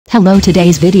Hello,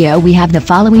 today's video we have the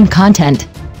following content.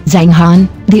 Zhang Han,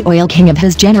 the oil king of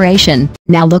his generation,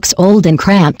 now looks old and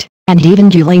cramped, and even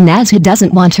Guli Nazha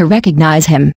doesn't want to recognize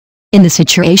him. In the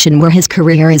situation where his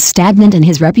career is stagnant and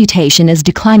his reputation is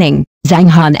declining, Zhang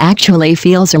Han actually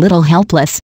feels a little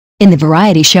helpless. In the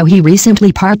variety show he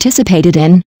recently participated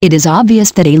in, it is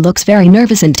obvious that he looks very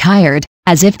nervous and tired,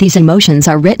 as if these emotions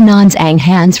are written on Zhang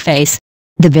Han's face.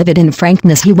 The vivid and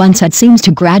frankness he once had seems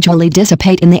to gradually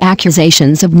dissipate in the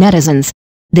accusations of netizens.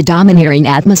 The domineering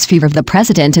atmosphere of the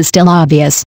president is still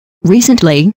obvious.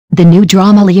 Recently, the new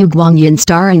drama Liu Guangyan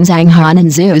starring Zhang Han and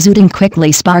Zhu Zuding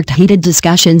quickly sparked heated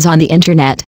discussions on the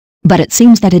internet. But it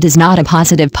seems that it is not a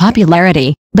positive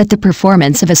popularity, but the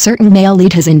performance of a certain male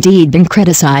lead has indeed been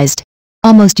criticized.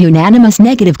 Almost unanimous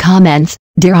negative comments,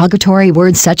 derogatory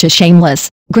words such as shameless,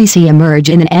 greasy emerge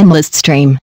in an endless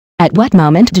stream. At what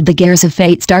moment did the gears of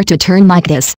fate start to turn like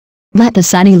this? Let the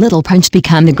sunny little punch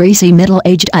become the greasy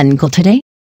middle-aged uncle today?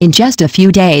 In just a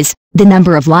few days, the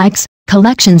number of likes,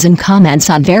 collections and comments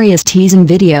on various teasing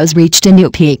videos reached a new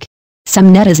peak.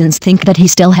 Some netizens think that he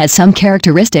still has some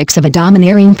characteristics of a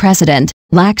domineering president,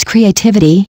 lacks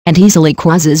creativity, and easily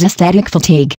causes aesthetic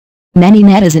fatigue. Many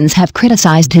netizens have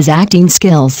criticized his acting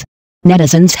skills.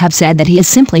 Netizens have said that he is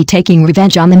simply taking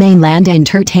revenge on the mainland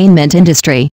entertainment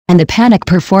industry, and the panic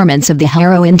performance of the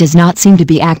heroine does not seem to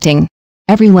be acting.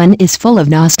 Everyone is full of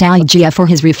nostalgia for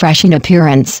his refreshing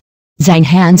appearance. Zhang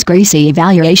Han's greasy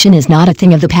evaluation is not a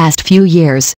thing of the past few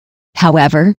years.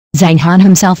 However, Zhang Han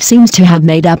himself seems to have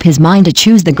made up his mind to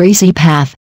choose the greasy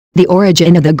path. The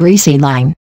origin of the greasy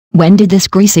line. When did this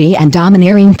greasy and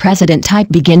domineering president type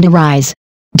begin to rise?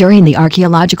 During the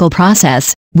archaeological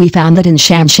process, we found that in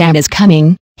Sham Sham is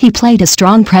Coming, he played a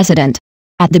strong president.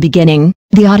 At the beginning,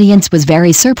 the audience was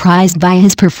very surprised by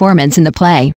his performance in the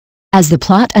play. As the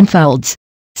plot unfolds,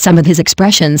 some of his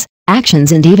expressions,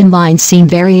 actions and even lines seem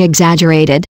very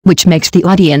exaggerated, which makes the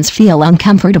audience feel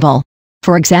uncomfortable.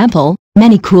 For example,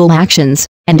 many cool actions,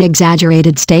 and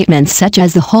exaggerated statements such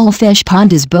as "the whole fish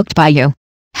pond is booked by you,"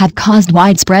 have caused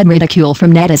widespread ridicule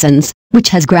from netizens, which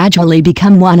has gradually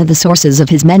become one of the sources of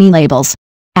his many labels.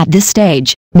 At this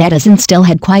stage, netizens still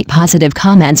had quite positive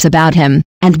comments about him,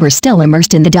 and were still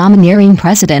immersed in the domineering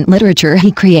president literature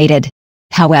he created.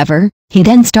 However, he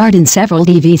then starred in several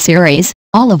TV series,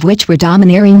 all of which were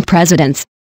domineering presidents.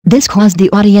 This caused the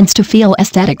audience to feel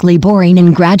aesthetically boring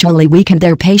and gradually weakened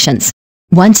their patience.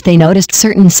 Once they noticed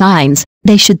certain signs,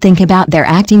 they should think about their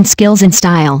acting skills and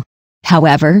style.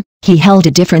 However, he held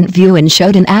a different view and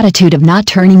showed an attitude of not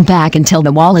turning back until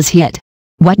the wall is hit.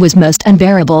 What was most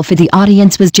unbearable for the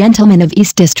audience was Gentleman of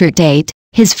East District 8,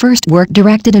 his first work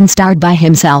directed and starred by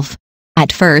himself.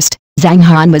 At first, Zhang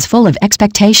Han was full of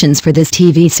expectations for this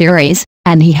TV series,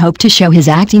 and he hoped to show his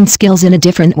acting skills in a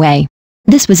different way.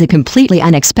 This was a completely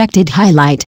unexpected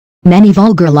highlight. Many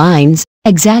vulgar lines,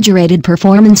 exaggerated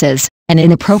performances, and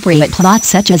inappropriate plots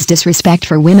such as disrespect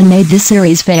for women made this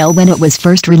series fail when it was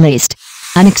first released.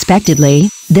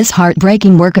 Unexpectedly, this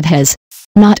heartbreaking work of his,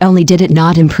 not only did it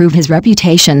not improve his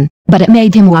reputation, but it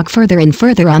made him walk further and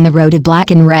further on the road of black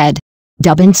and red.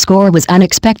 Doubin's score was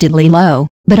unexpectedly low,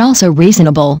 but also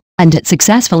reasonable, and it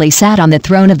successfully sat on the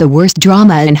throne of the worst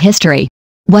drama in history.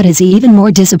 What is even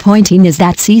more disappointing is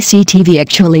that CCTV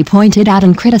actually pointed out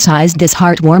and criticized this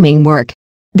heartwarming work.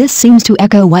 This seems to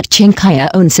echo what Ching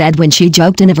Kya-eun said when she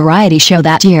joked in a variety show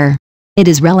that year. It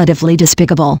is relatively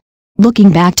despicable.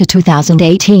 Looking back to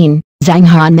 2018, Zhang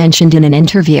Han mentioned in an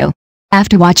interview,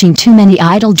 "After watching too many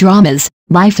idol dramas,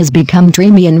 life has become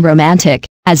dreamy and romantic,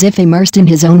 as if immersed in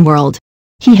his own world.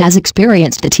 He has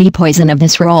experienced the tea poison of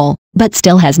this role, but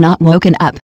still has not woken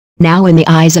up. Now in the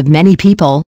eyes of many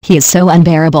people, he is so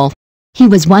unbearable. He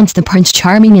was once the Prince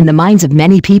Charming in the minds of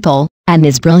many people, and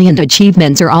his brilliant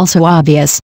achievements are also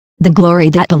obvious. The glory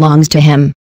that belongs to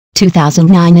him."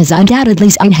 2009 is undoubtedly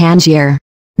Zhang Han's year.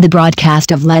 The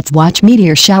broadcast of Let's Watch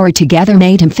Meteor Shower Together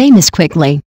made him famous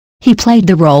quickly. He played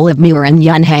the role of Muran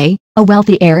Yunhei, a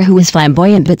wealthy heir who is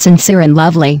flamboyant but sincere and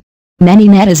lovely. Many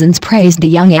netizens praised the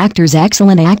young actor's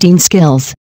excellent acting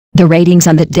skills. The ratings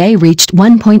on that day reached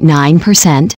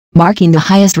 1.9%, marking the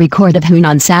highest record of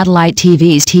Hunan Satellite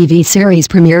TV's TV series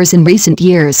premieres in recent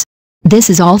years. "This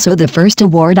is also the first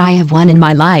award I have won in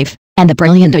my life, and the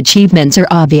brilliant achievements are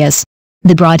obvious."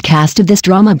 The broadcast of this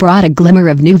drama brought a glimmer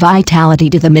of new vitality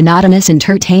to the monotonous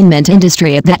entertainment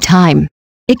industry at that time.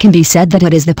 It can be said that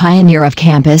it is the pioneer of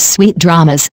campus sweet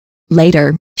dramas.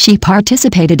 Later, she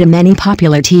participated in many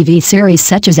popular TV series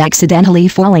such as Accidentally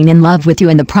Falling in Love with You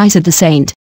and The Price of the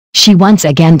Saint. She once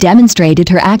again demonstrated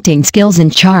her acting skills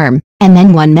and charm, and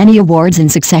then won many awards in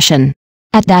succession.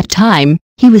 At that time,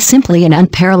 he was simply an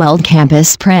unparalleled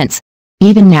campus prince.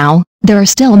 Even now, there are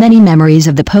still many memories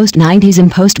of the post-90s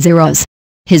and post-zeros.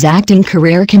 His acting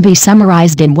career can be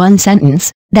summarized in one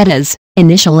sentence, that is,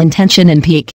 initial intention and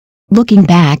peak. Looking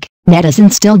back,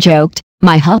 netizens still joked,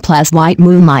 "My helpless white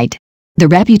moonlight." The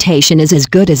reputation is as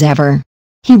good as ever.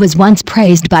 He was once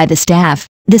praised by the staff,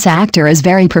 "This actor is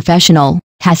very professional,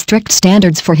 has strict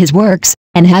standards for his works,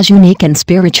 and has unique and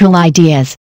spiritual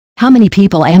ideas." How many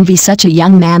people envy such a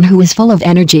young man who is full of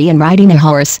energy and riding a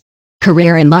horse?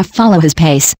 Career and life follow his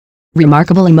pace.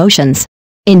 Remarkable emotions.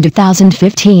 In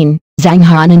 2015, Zhang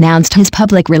Han announced his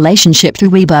public relationship through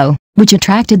Weibo, which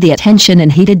attracted the attention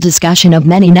and heated discussion of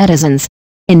many netizens.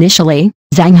 Initially,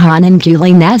 Zhang Han and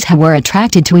Guli Nazha were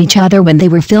attracted to each other when they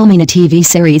were filming a TV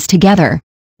series together.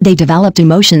 They developed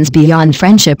emotions beyond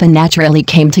friendship and naturally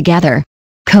came together.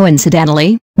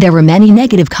 Coincidentally, there were many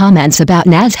negative comments about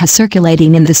Nazha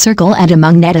circulating in the circle and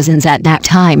among netizens at that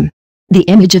time. The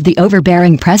image of the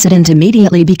overbearing president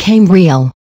immediately became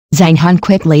real. Zhang Han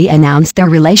quickly announced their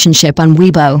relationship on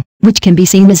Weibo, which can be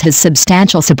seen as his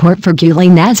substantial support for Guli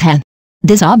Nazha.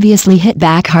 This obviously hit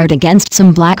back hard against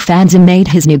some black fans and made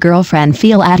his new girlfriend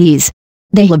feel at ease.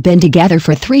 They have been together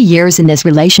for 3 years in this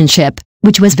relationship,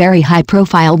 which was very high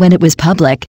profile when it was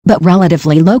public, but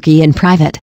relatively low-key in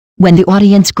private. When the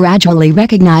audience gradually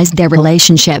recognized their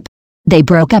relationship, they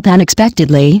broke up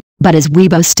unexpectedly, but as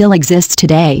Weibo still exists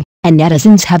today, and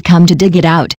netizens have come to dig it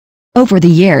out. Over the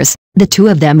years, the two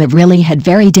of them have really had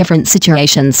very different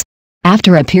situations.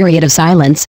 After a period of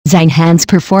silence, Zhang Han's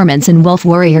performance in Wolf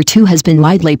Warrior 2 has been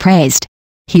widely praised.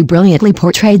 He brilliantly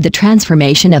portrayed the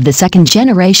transformation of the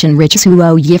second-generation rich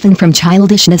Suo Yifan from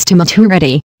childishness to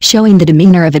maturity, showing the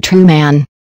demeanor of a true man.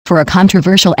 For a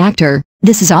controversial actor,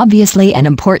 this is obviously an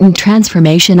important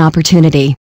transformation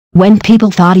opportunity. When people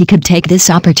thought he could take this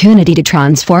opportunity to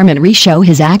transform and re-show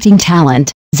his acting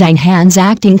talent, Zhang Han's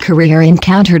acting career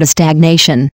encountered a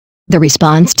stagnation. The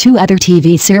response to other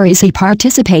TV series he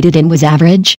participated in was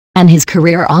average, and his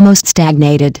career almost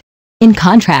stagnated. In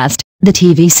contrast, the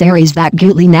TV series that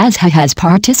Guli Nazha has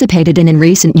participated in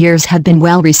recent years have been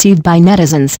well received by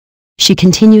netizens. She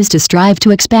continues to strive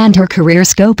to expand her career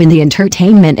scope in the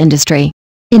entertainment industry.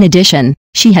 In addition,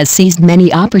 she has seized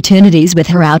many opportunities with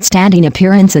her outstanding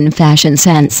appearance and fashion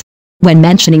sense. When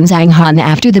mentioning Zhang Han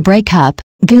after the breakup,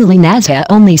 Guli Nazha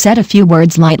only said a few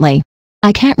words lightly.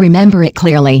 "I can't remember it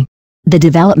clearly." The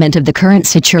development of the current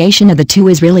situation of the two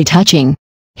is really touching.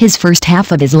 His first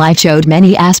half of his life showed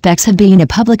many aspects of being a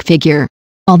public figure.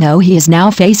 Although he is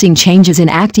now facing changes in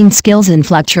acting skills and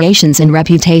fluctuations in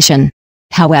reputation.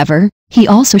 However, he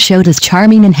also showed his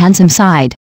charming and handsome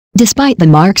side. Despite the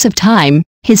marks of time,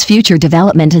 his future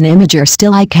development and image are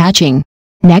still eye-catching.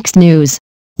 Next news.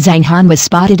 Zhang Han was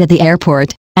spotted at the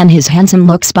airport, and his handsome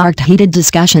look sparked heated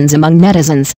discussions among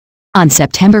netizens. On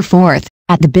September 4th,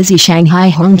 at the busy Shanghai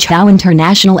Hongqiao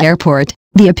International Airport,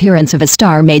 the appearance of a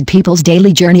star made people's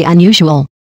daily journey unusual.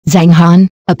 Zhang Han,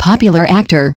 a popular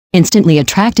actor, instantly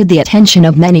attracted the attention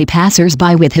of many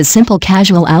passers-by with his simple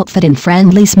casual outfit and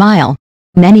friendly smile.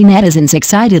 Many netizens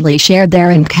excitedly shared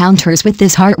their encounters with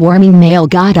this heartwarming male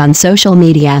god on social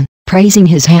media, praising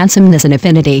his handsomeness and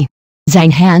affinity.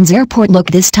 Zhang Han's airport look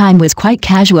this time was quite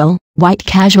casual, white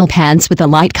casual pants with a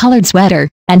light-colored sweater,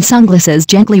 and sunglasses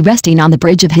gently resting on the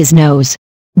bridge of his nose.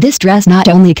 This dress not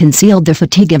only concealed the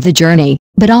fatigue of the journey,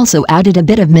 but also added a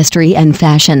bit of mystery and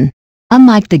fashion.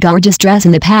 Unlike the gorgeous dress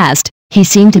in the past, he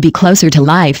seemed to be closer to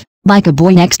life, like a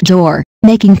boy next door,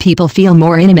 making people feel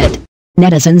more intimate.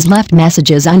 Netizens left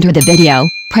messages under the video,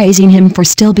 praising him for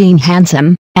still being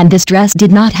handsome, and this dress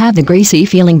did not have the greasy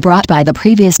feeling brought by the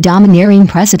previous domineering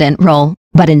president role,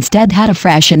 but instead had a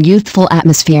fresh and youthful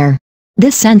atmosphere.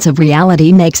 This sense of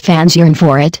reality makes fans yearn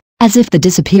for it, as if the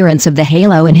disappearance of the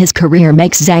halo in his career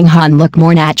makes Zhang Han look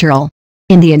more natural.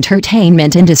 In the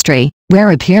entertainment industry,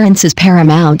 where appearance is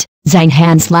paramount, Zhang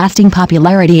Han's lasting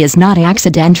popularity is not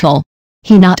accidental.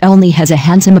 He not only has a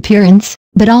handsome appearance,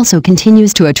 but also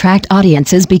continues to attract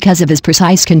audiences because of his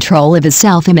precise control of his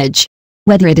self-image.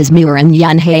 Whether it is Muir and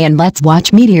Yunhei and Let's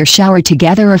Watch Meteor Shower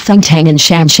Together or Fengtang and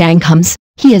Shang Comes,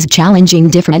 he is challenging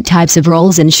different types of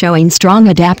roles and showing strong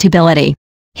adaptability.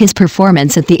 His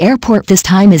performance at the airport this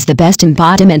time is the best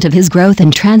embodiment of his growth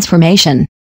and transformation.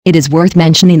 It is worth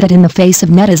mentioning that in the face of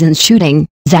netizens shooting,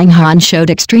 Zhang Han showed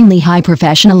extremely high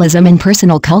professionalism and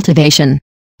personal cultivation.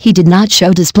 He did not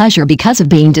show displeasure because of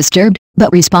being disturbed,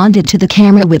 but responded to the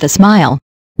camera with a smile.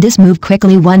 This move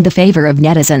quickly won the favor of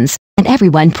netizens, and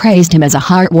everyone praised him as a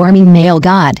heartwarming male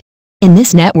god. In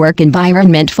this network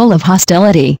environment full of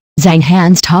hostility, Zhang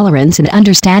Han's tolerance and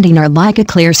understanding are like a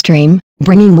clear stream,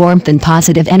 bringing warmth and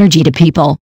positive energy to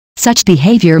people. Such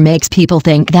behavior makes people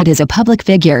think that as a public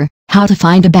figure, How to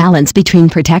find a balance between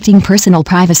protecting personal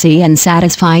privacy and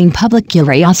satisfying public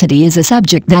curiosity is a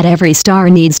subject that every star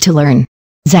needs to learn.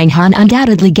 Zhang Han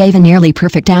undoubtedly gave a nearly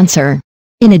perfect answer.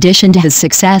 In addition to his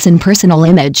success in personal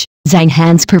image, Zhang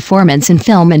Han's performance in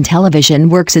film and television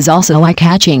works is also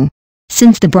eye-catching.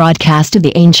 Since the broadcast of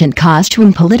the ancient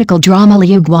costume political drama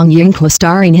Liu Guangying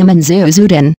co-starring him and Zhu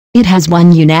Zudin, it has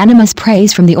won unanimous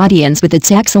praise from the audience with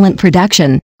its excellent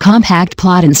production, compact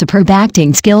plot and superb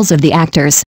acting skills of the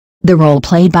actors. The role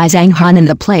played by Zhang Han in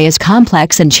the play is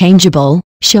complex and changeable,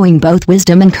 showing both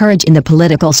wisdom and courage in the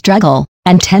political struggle,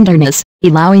 and tenderness,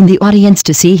 allowing the audience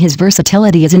to see his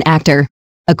versatility as an actor.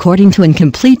 According to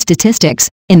incomplete statistics,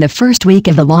 in the first week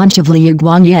of the launch of Liu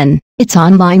Guanyin, its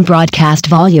online broadcast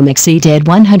volume exceeded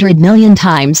 100 million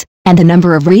times, and the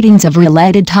number of readings of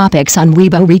related topics on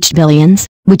Weibo reached billions,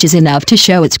 which is enough to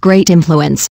show its great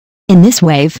influence. In this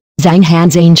wave, Zhang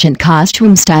Han's ancient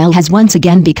costume style has once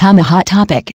again become a hot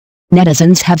topic.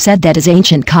 Netizens have said that his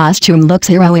ancient costume looks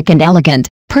heroic and elegant,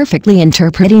 perfectly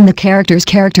interpreting the character's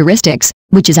characteristics,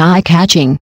 which is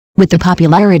eye-catching. With the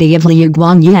popularity of Liu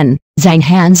Guanyin, Zhang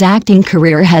Han's acting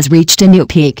career has reached a new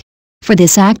peak. For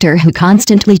this actor who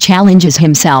constantly challenges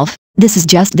himself, this is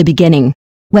just the beginning.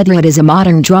 Whether it is a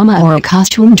modern drama or a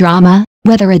costume drama,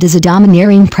 whether it is a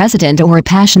domineering president or a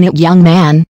passionate young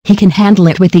man, he can handle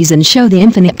it with ease and show the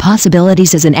infinite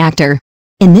possibilities as an actor.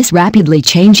 In this rapidly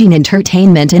changing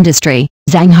entertainment industry,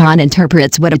 Zhang Han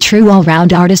interprets what a true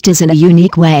all-round artist is in a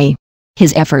unique way.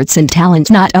 His efforts and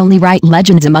talents not only write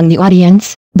legends among the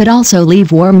audience, but also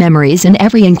leave warm memories in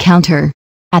every encounter.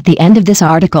 At the end of this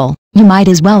article, you might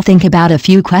as well think about a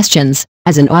few questions.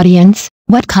 As an audience,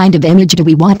 what kind of image do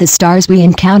we want the stars we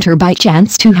encounter by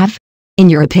chance to have?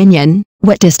 In your opinion,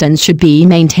 what distance should be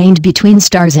maintained between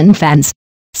stars and fans?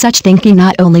 Such thinking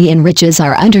not only enriches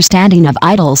our understanding of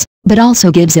idols, but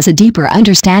also gives us a deeper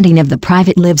understanding of the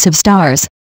private lives of stars.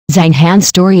 Zhang Han's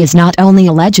story is not only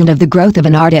a legend of the growth of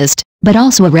an artist, but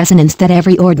also a resonance that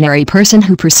every ordinary person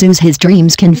who pursues his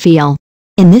dreams can feel.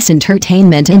 In this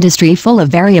entertainment industry full of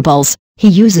variables, he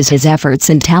uses his efforts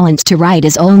and talents to write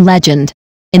his own legend.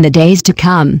 In the days to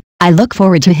come, I look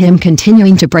forward to him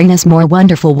continuing to bring us more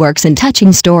wonderful works and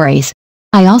touching stories.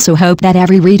 I also hope that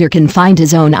every reader can find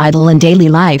his own idol in daily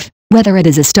life, whether it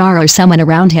is a star or someone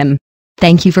around him.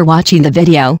 Thank you for watching the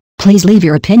video. Please leave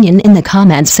your opinion in the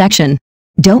comments section.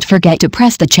 Don't forget to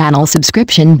press the channel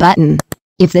subscription button.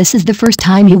 If this is the first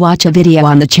time you watch a video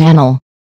on the channel,